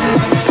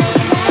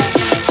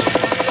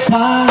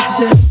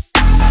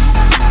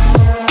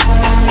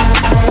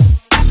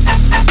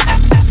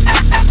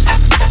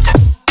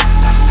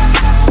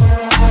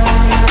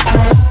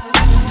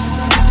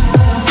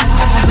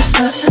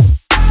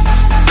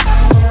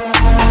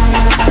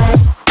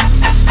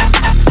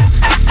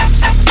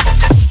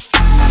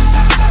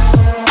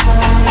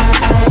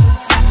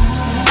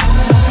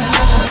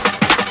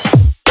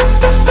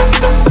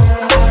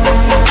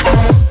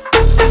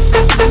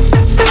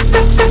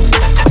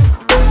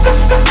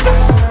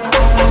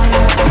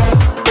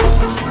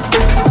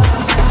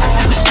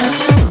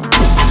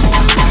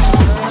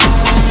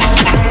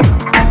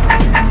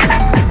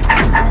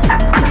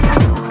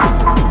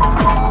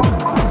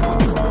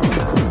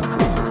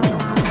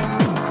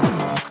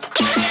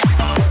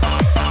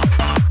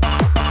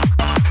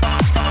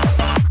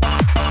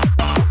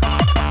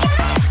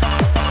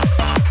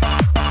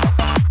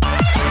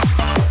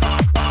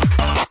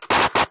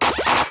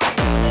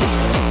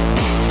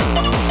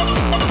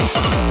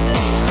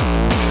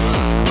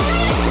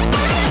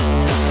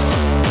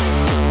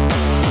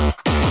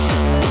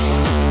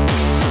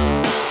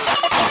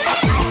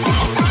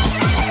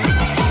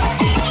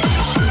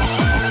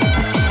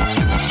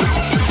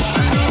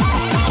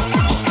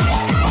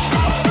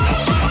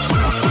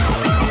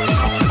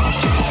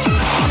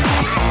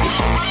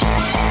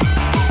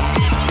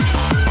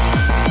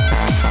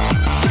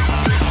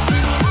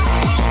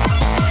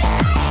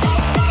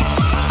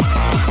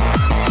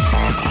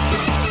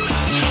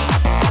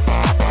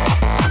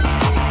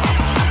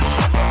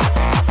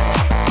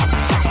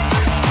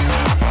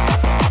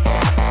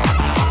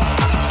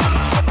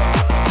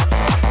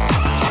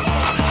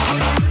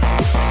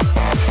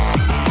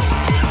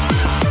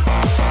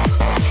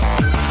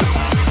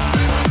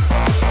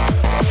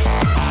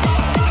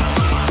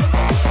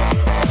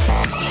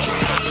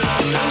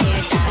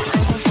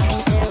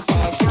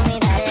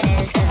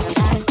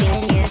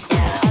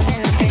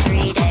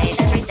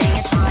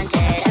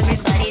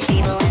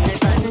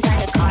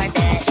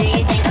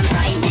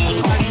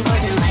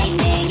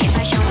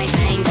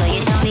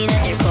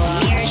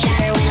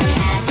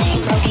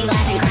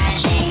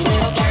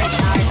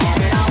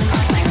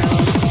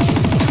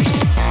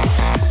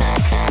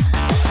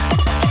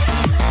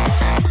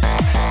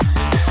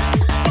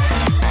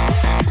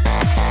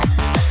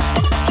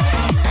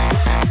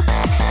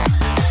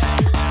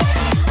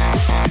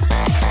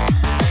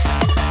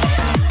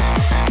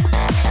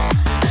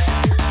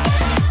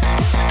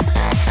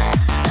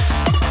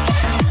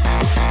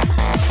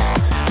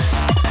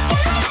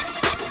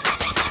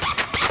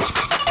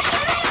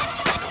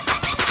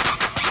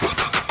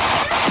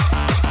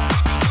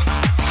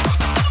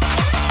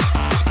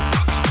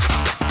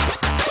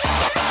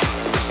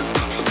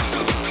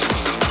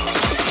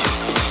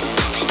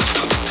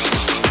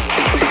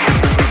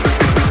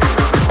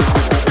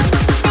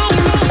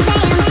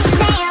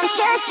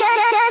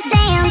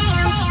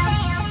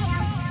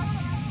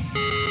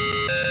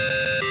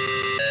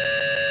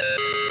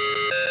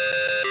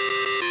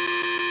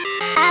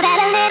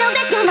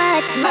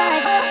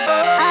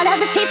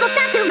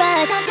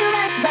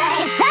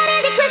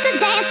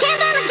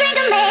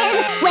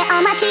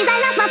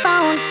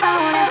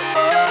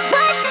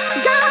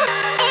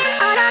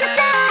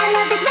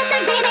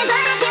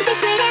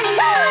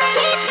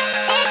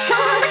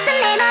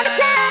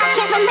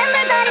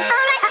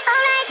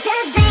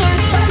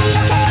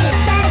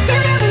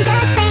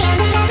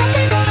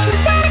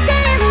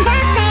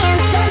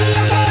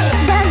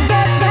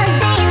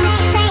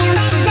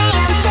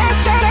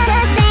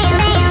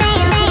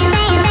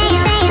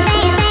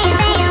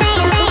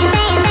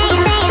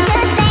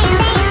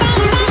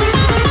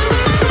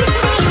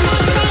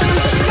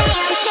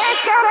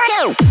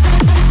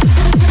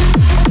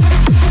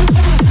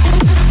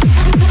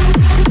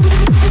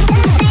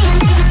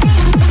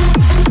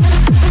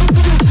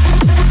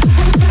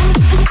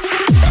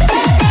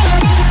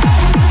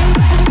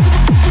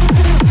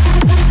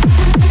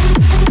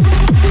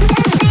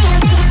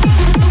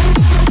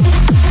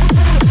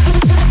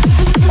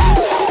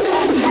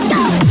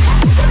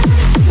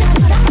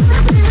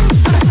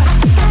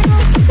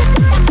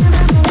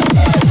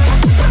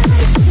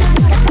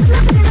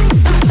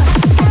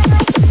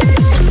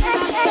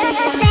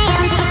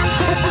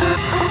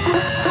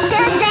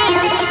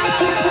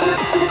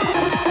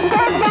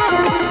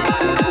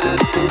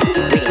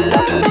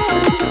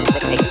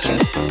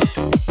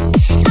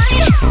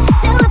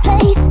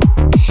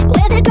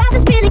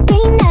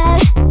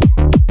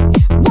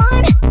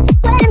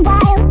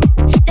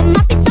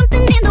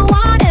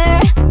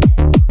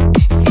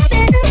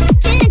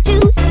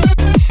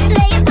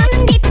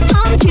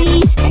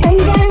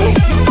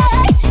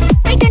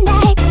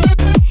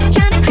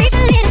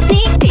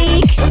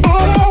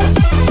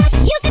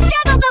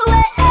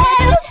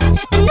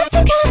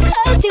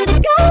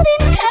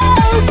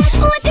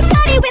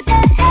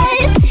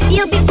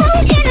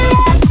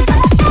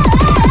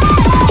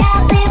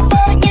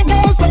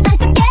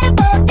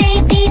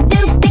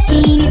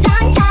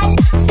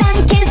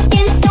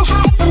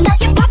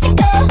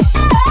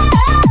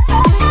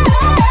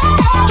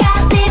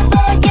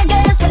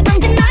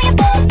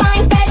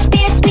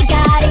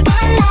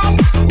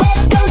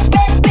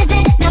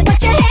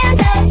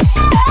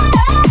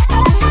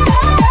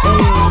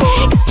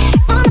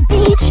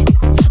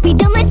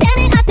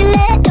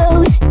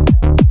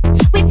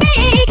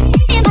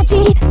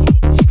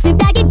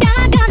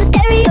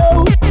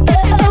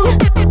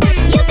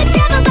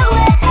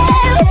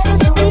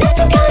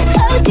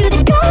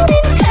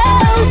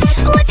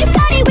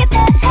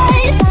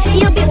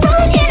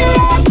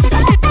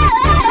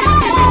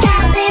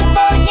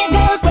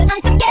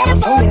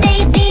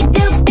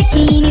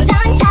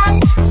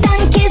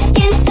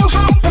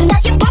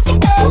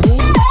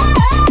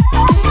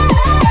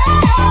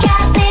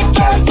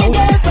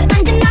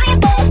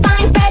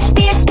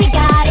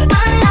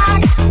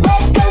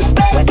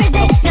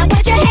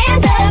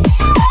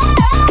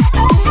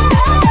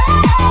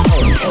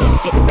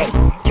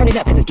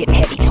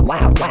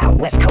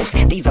 West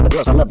Coast. These are the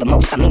girls I love the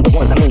most. I mean the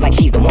ones, I mean like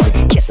she's the one.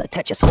 Kiss her,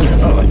 touch her, squeeze her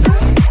buns.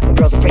 The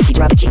girl's afraid she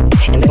drive a Jeep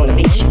and live on the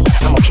beach.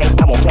 I'm okay,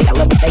 I won't play. I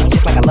love the bay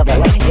just like I love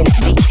LA, Venice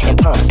Beach and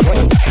Palm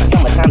Springs.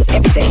 Summertime is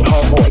everything.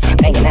 Homeboys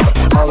banging out,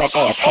 all that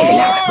ass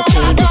hanging out. But